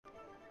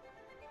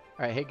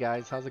Alright, hey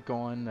guys, how's it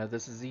going?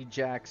 This is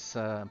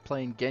ZJax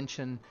playing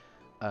Genshin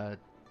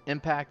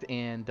Impact,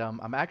 and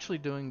I'm actually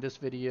doing this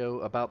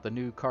video about the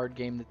new card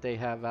game that they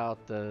have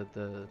out,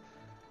 the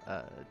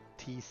uh,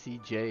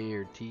 TCJ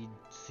or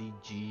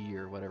TCG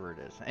or whatever it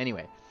is.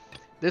 Anyway,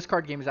 this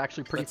card game is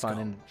actually pretty fun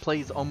and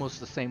plays almost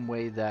the same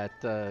way that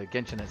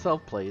Genshin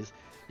itself plays.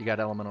 You got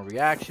elemental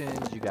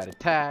reactions, you got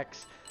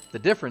attacks. The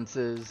difference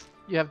is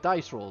you have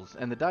dice rolls,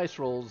 and the dice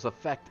rolls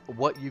affect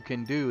what you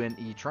can do in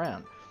each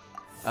round.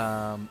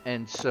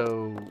 And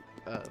so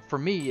for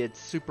me, it's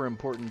super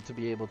important to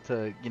be able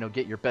to,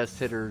 get your best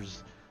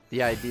hitters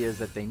the ideas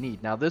that they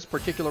need. Now, this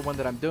particular one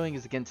that I'm doing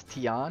is against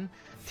Tian.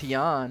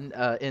 Tian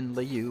in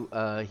Liu,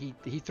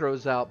 he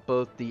throws out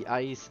both the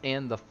ice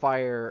and the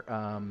fire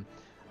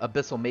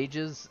abyssal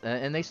mages,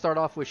 and they start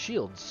off with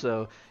shields.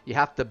 So you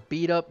have to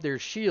beat up their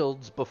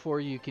shields before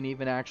you can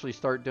even actually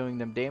start doing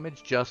them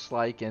damage, just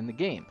like in the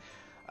game.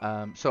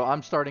 So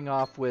I'm starting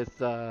off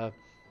with my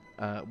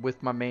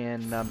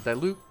man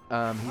Diluc.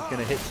 He's going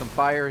to hit some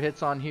fire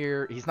hits on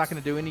here. He's not going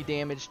to do any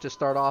damage to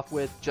start off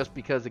with, just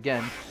because,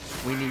 again,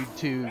 we need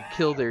to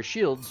kill their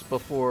shields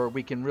before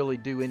we can really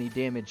do any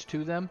damage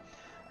to them.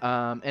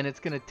 And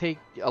it's going to take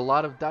a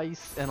lot of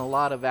dice and a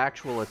lot of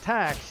actual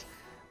attacks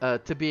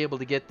to be able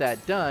to get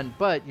that done,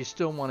 but you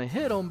still want to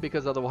hit them,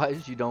 because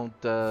otherwise you don't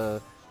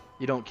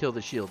kill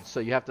the shields.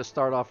 So you have to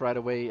start off right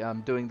away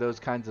doing those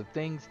kinds of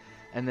things,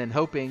 and then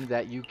hoping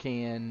that you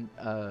can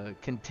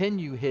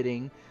continue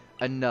hitting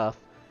enough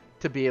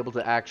to be able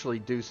to actually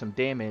do some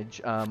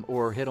damage,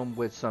 or hit them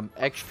with some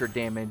extra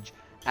damage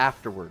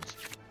afterwards.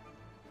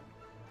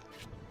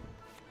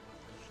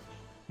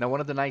 Now, one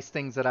of the nice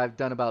things that I've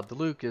done about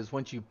Diluc is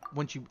once you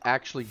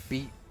actually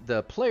beat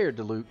the player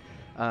Diluc,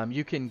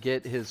 you can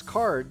get his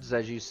cards,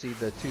 as you see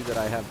the two that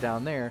I have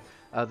down there,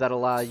 that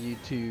allow you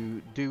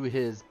to do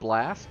his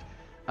blast.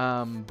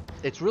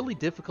 It's really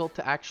difficult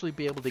to actually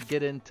be able to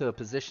get into a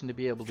position to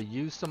be able to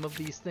use some of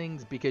these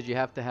things, because you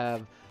have to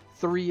have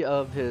 3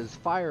 of his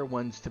fire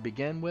ones to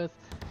begin with,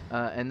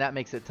 and that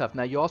makes it tough.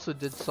 Now, you also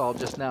saw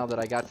just now that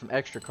I got some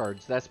extra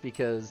cards. That's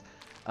because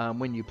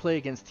when you play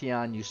against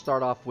Tian, you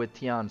start off with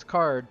Tian's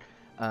card,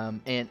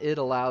 and it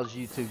allows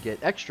you to get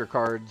extra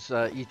cards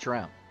each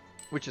round,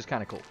 which is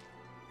kind of cool.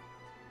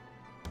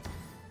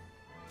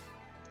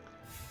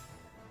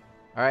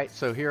 Alright,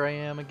 so here I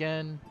am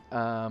again.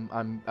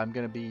 I'm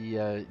going to be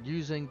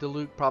using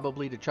Diluc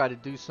probably to try to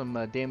do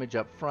some damage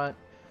up front.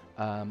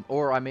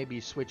 Or I may be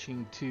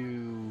switching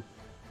to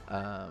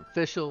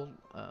Fischl.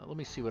 Let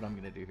me see what I'm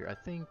going to do here. I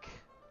think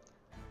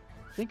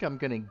I'm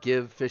going to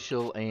give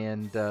Fischl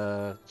and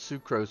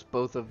Sucrose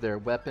both of their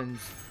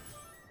weapons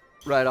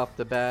right off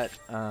the bat,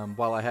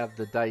 while I have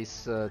the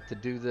dice to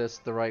do this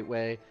the right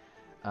way.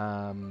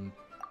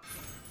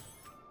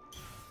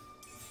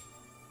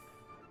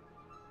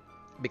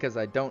 Because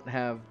I don't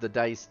have the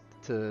dice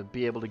to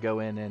be able to go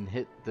in and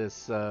hit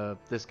this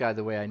this guy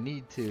the way I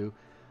need to.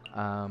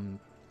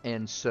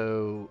 And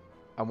so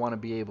I want to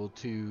be able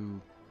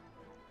to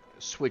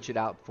switch it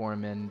out for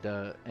him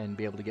and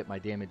be able to get my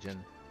damage in.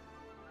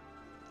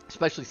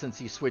 Especially since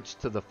he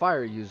switched to the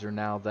fire user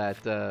now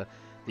that the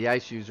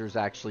ice user is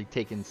actually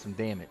taking some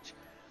damage.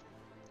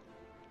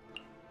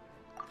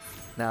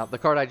 Now, the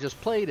card I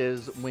just played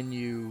is when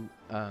you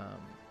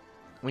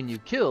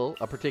kill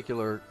a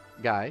particular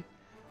guy,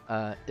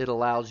 it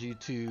allows you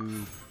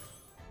to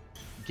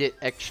get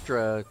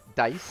extra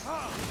dice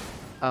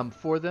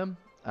for them.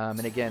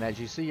 And again, as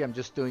you see, I'm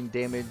just doing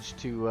damage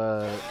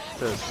to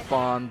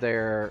spawn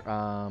their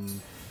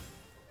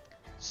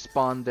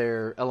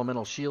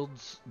elemental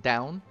shields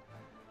down,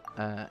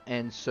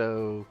 and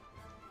so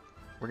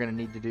we're gonna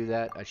need to do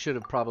that. I should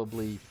have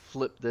probably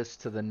flipped this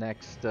to the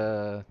next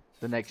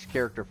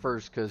character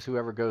first, because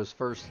whoever goes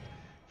first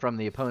from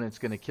the opponent's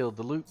gonna kill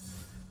Diluc.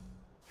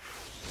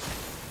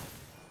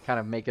 Kind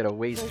of make it a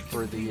waste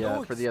for the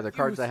other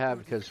cards I have,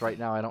 because right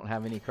now I don't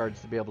have any cards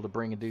to be able to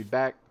bring a dude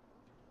back.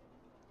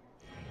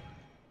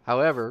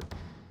 However,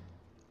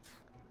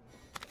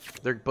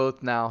 they're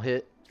both now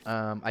hit.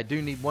 I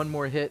do need one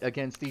more hit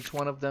against each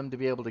one of them to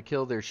be able to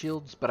kill their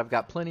shields, but I've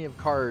got plenty of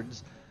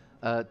cards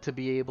to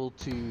be able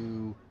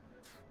to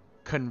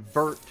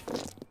convert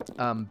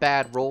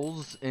bad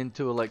rolls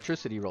into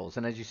electricity rolls.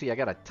 And as you see, I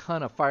got a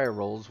ton of fire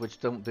rolls, which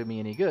don't do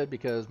me any good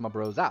because my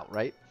bro's out,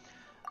 right?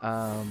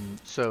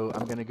 So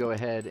I'm going to go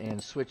ahead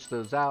and switch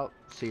those out,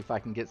 see if I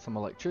can get some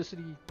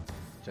electricity,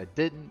 which I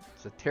didn't.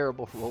 It's a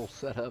terrible roll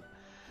setup.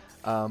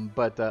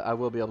 But I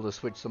will be able to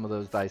switch some of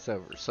those dice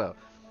over. So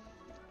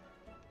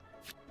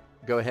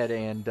go ahead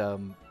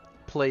and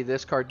play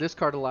this card. This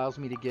card allows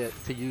me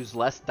to use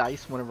less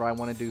dice whenever I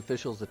want to do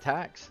Fischl's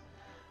attacks.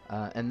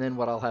 And then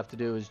what I'll have to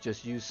do is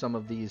just use some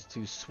of these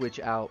to switch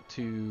out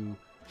to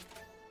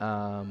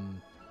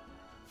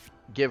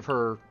give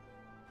her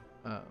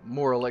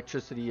more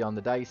electricity on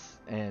the dice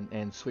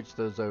and switch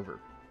those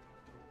over.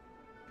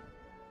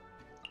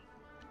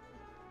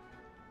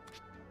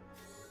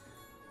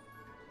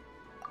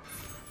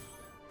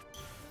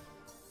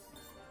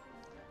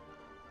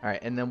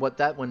 Alright, and then what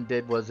that one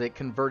did was it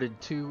converted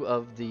 2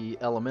 of the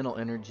elemental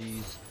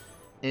energies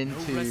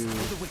into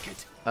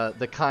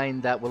the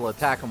kind that will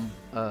attack them,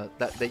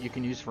 that you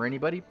can use for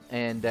anybody.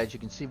 And as you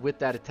can see with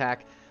that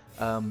attack,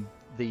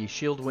 the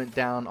shield went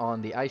down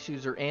on the ice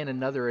user, and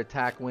another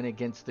attack went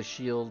against the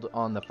shield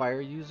on the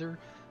fire user,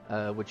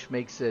 which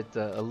makes it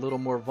a little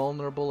more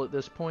vulnerable at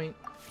this point.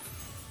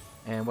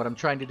 And what I'm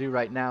trying to do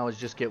right now is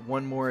just get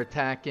one more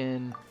attack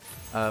in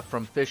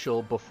from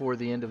Fischl before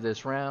the end of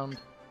this round.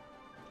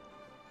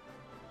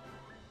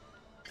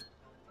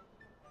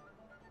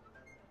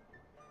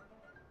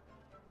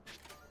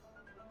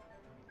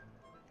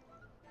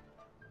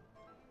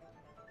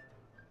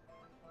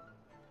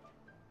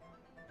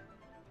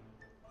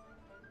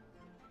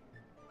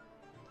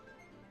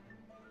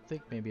 I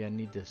think maybe I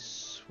need to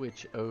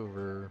switch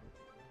over.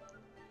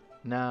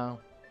 No,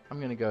 I'm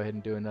going to go ahead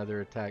and do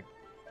another attack.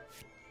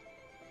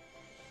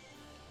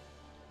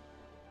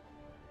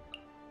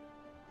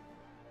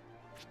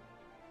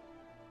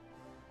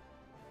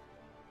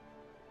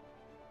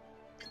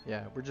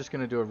 Yeah, we're just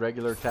going to do a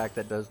regular attack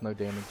that does no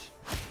damage.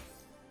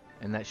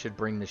 And that should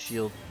bring the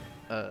shield,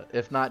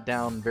 if not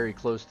down, very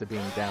close to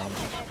being down.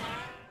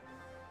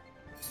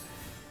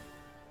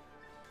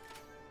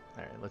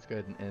 Alright, let's go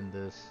ahead and end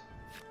this.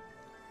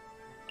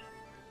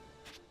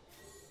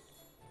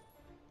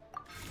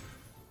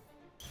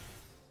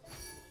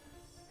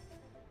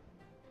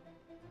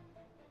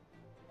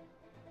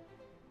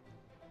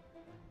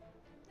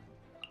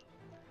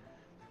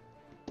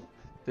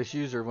 This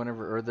user,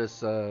 whenever, or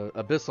this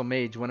Abyssal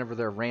Mage, whenever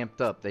they're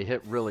ramped up, they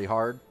hit really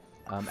hard,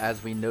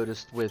 as we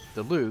noticed with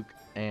the Luke,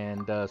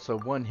 and so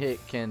one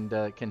hit can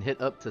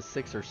hit up to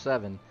 6 or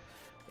 7.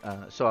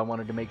 So I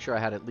wanted to make sure I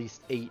had at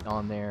least 8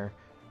 on there,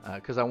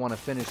 because I want to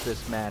finish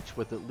this match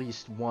with at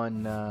least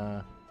one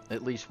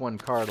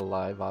card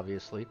alive,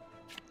 obviously.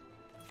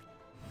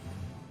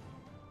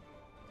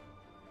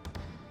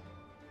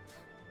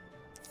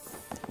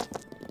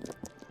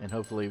 And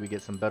hopefully we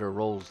get some better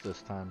rolls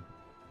this time.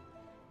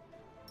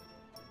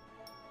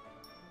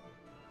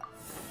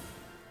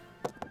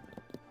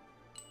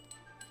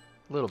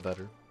 A little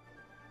better.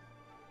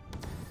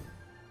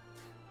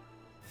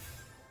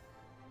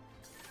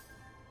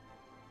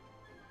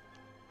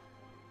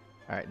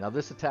 Alright, now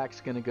this attack's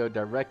going to go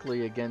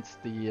directly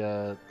against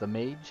the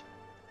mage.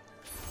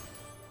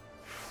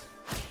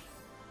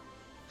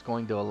 It's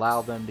going to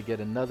allow them to get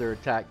another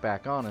attack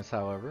back on us,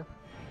 however.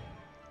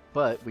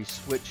 But we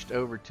switched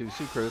over to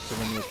Sucrose, so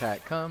when the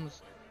attack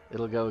comes,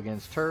 it'll go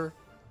against her.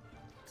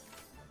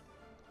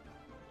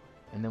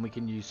 And then we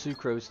can use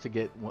Sucrose to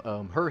get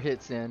her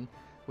hits in,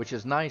 which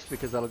is nice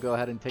because that'll go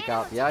ahead and take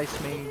out the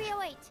Ice Mage.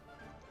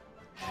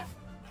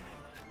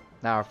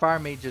 Now our Fire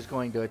Mage is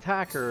going to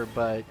attack her,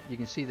 but you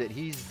can see that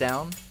he's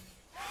down.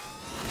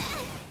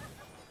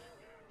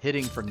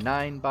 Hitting for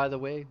 9, by the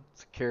way.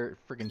 It's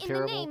freaking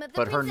terrible.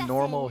 But her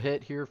normal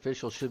hit here,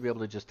 Fischl should be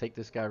able to just take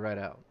this guy right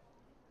out.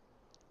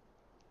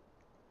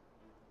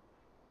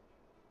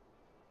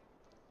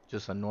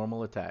 Just a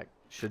normal attack.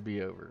 Should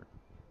be over.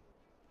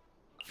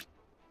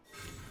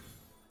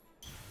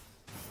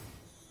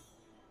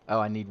 Oh,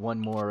 I need one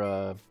more,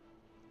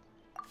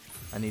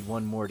 I need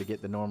one more to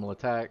get the normal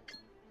attack.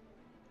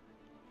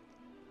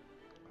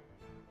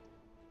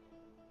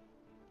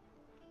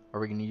 Are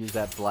we going to use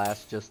that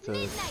blast just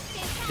to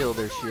kill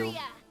their shield?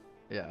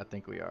 Yeah, I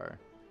think we are.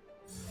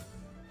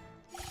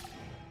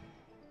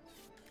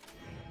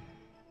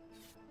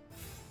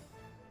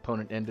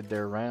 Opponent ended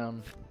their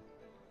round.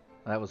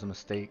 That was a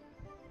mistake.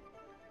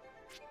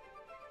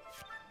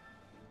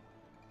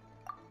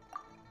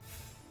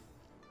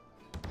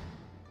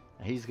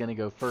 He's going to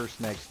go first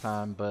next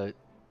time, but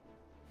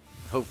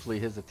hopefully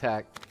his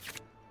attack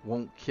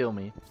won't kill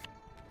me.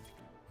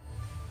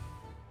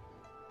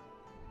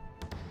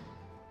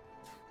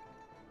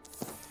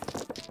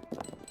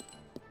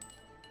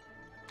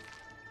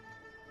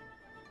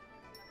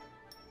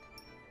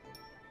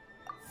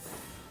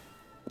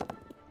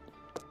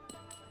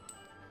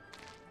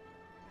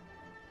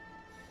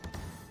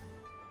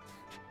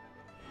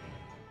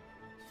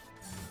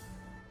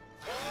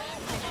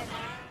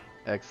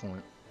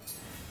 Excellent.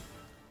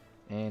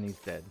 And he's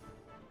dead.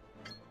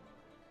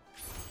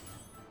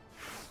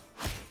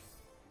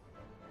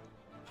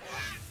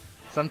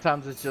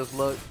 Sometimes it's just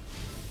luck.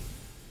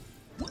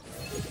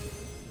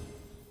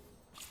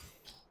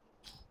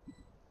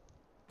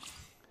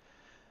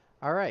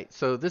 Alright,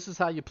 so this is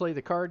how you play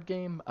the card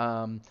game.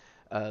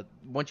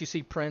 Once you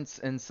see prints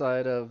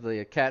inside of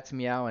the Cat's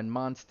Meow and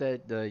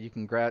Mondstadt, you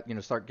can grab,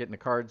 start getting the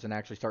cards and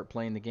actually start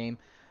playing the game.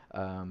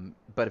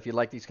 But if you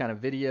like these kind of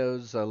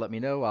videos, let me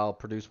know. I'll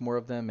produce more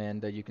of them,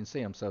 and you can see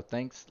them. So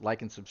thanks,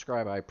 like, and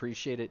subscribe. I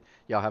appreciate it.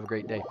 Y'all have a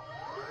great day.